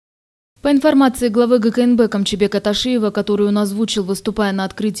По информации главы ГКНБ Камчыбека Ташиева, которую он озвучил, выступая на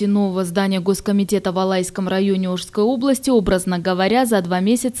открытии нового здания Госкомитета в Алайском районе Ошской области, образно говоря, за 2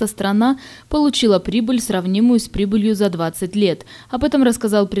 месяца страна получила прибыль, сравнимую с прибылью за 20 лет. Об этом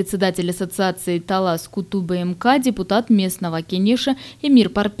рассказал председатель ассоциации Талас КУТУ-БМК, депутат местного Кенеша Эмир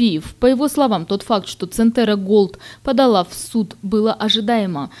Парпиев. По его словам, тот факт, что Centerra Gold подала в суд, было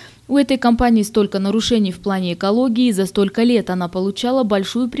ожидаемо. У этой компании столько нарушений в плане экологии, и за столько лет она получала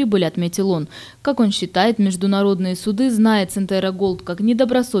большую прибыль, отметил он. Как он считает, международные суды, зная Centerra Gold как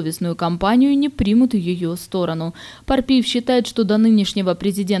недобросовестную компанию, не примут ее сторону. Парпиев считает, что до нынешнего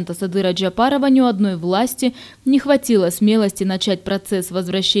президента Садыра Жапарова ни у одной власти не хватило смелости начать процесс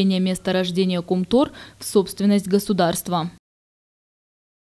возвращения месторождения Кумтор в собственность государства.